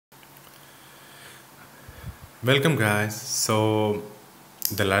Welcome guys. So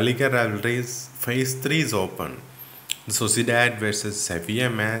the La Liga Rivalries Phase 3 is open. The Sociedad versus Sevilla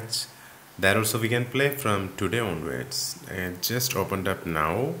match that also we can play from today onwards. It just opened up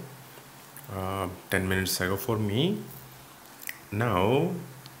now, 10 minutes ago for me. Now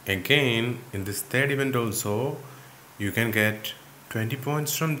again in this third event also you can get 20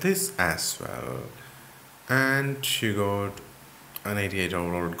 points from this as well. And you got an 88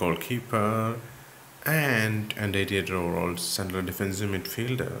 overall goalkeeper and an 88 overall central defensive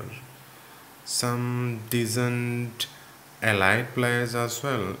midfielder. Some decent allied players as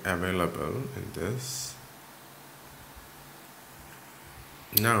well available in this.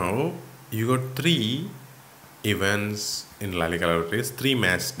 Now you got three events in La Liga Rivalries, 3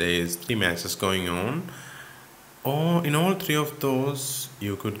 match days, 3 matches going on. Or in all three of those,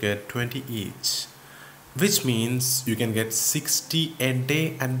 you could get 20 each, which means you can get 60 a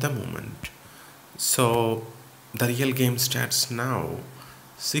day at the moment. So the real game starts now.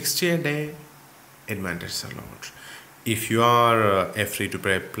 60 a day, it matters a lot. If you are a free to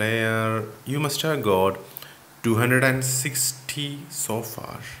play player, you must have got 260 so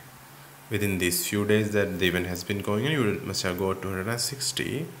far. Within these few days that the event has been going on, you must have got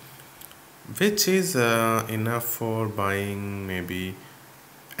 260, which is enough for buying maybe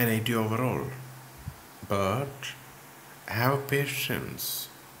an 80 overall. But have patience.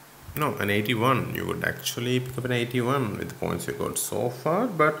 No, an 81. You would actually pick up an 81 with the points you got so far,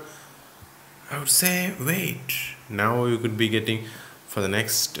 but I would say wait. Now you could be getting for the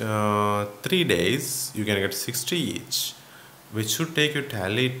next 3 days, you can get 60 each, which should take your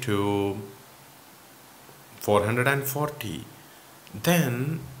tally to 440.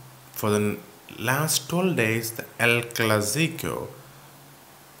 Then for the last 12 days, the El Clasico,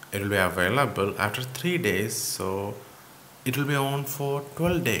 it will be available after 3 days, so it will be on for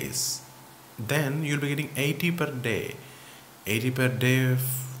 12 days. Then you'll be getting 80 per day. 80 per day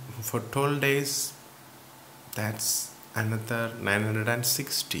for 12 days, that's another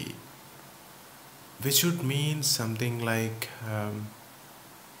 960, which would mean something like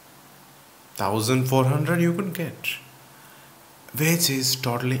 1400 you could get, which is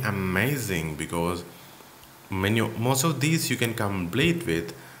totally amazing because most of these you can complete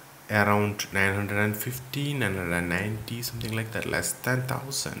with around 950, 990, something like that, less than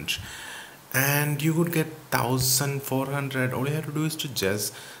 1000, and you would get 1400. All you have to do is to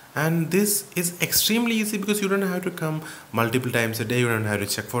just, and this is extremely easy because you don't have to come multiple times a day, you don't have to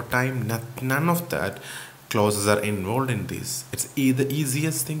check for time, none of that clauses are involved in this. It's the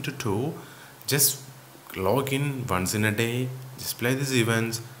easiest thing to do. Just log in once in a day, just play these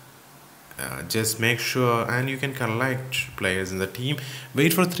events, just make sure, and you can collect players in the team.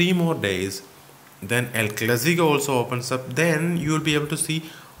 Wait for 3 more days, then El Clasico also opens up. Then you will be able to see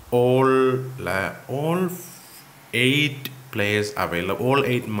all 8 players available, all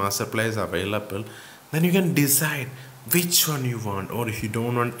 8 master players available. Then you can decide which one you want, or if you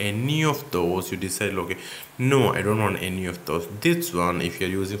don't want any of those, you decide, okay, no, I don't want any of those. This one, if you're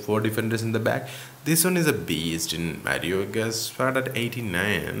using 4 defenders in the back, this one is a beast in Mario. Guys, start at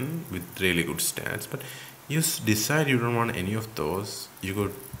 89 with really good stats, but you decide you don't want any of those, you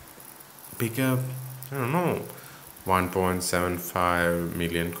could pick up, I don't know, 1.75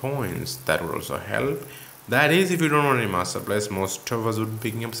 million coins. That would also help. That is if you don't want any master players. Most of us would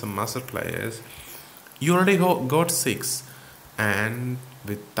be picking up some master players. You already got 6, and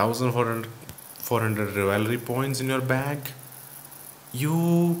with 1400 rivalry points in your bag,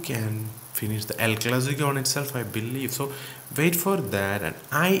 you can finish the El Clasico on itself, I believe. So wait for that, and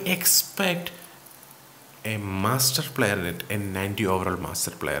I expect a master player in it, a 90 overall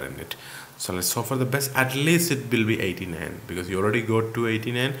master player in it. So let's hope for the best. At least it will be 89 because you already got to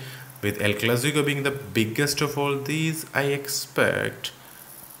 89. With El Clasico being the biggest of all these, I expect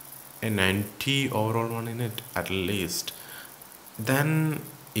a 90 overall one in it at least. Then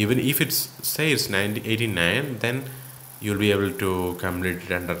even if it's say it's 90 89, then you'll be able to complete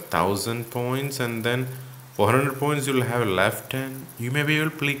it under 1000 points, and then 400 points you'll have left, and you may be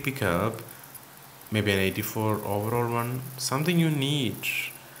able to pick up maybe an 84 overall one, something you need.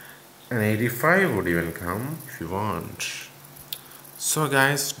 An 85 would even come if you want. So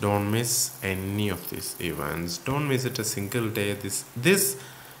guys, don't miss any of these events. Don't miss it a single day. This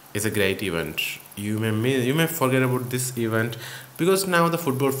is a great event. You may forget about this event because now the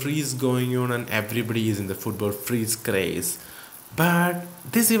football freeze going on and everybody is in the football freeze craze. But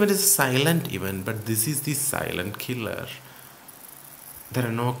this event is a silent event, but this is the silent killer. There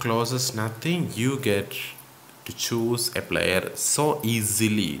are no clauses, nothing. You get to choose a player so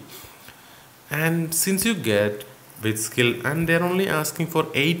easily. And since you get with skill, and they're only asking for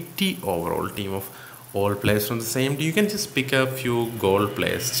 80 overall team of all players from the same team. You can just pick up few gold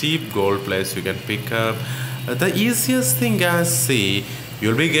players, cheap gold players you can pick up. The easiest thing, guys, see,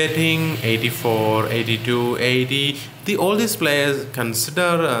 you'll be getting 84, 82, 80. All these players,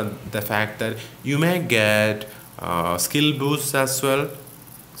 consider the fact that you may get skill boosts as well.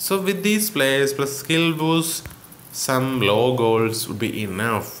 So with these players plus skill boosts, some low goals would be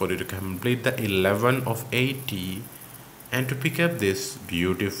enough for you to complete the 11 of 80 and to pick up this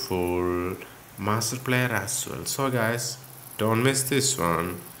beautiful master player as well. So guys, don't miss this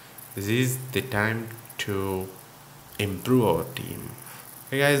one. This is the time to improve our team.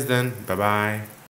 Okay guys, then bye bye.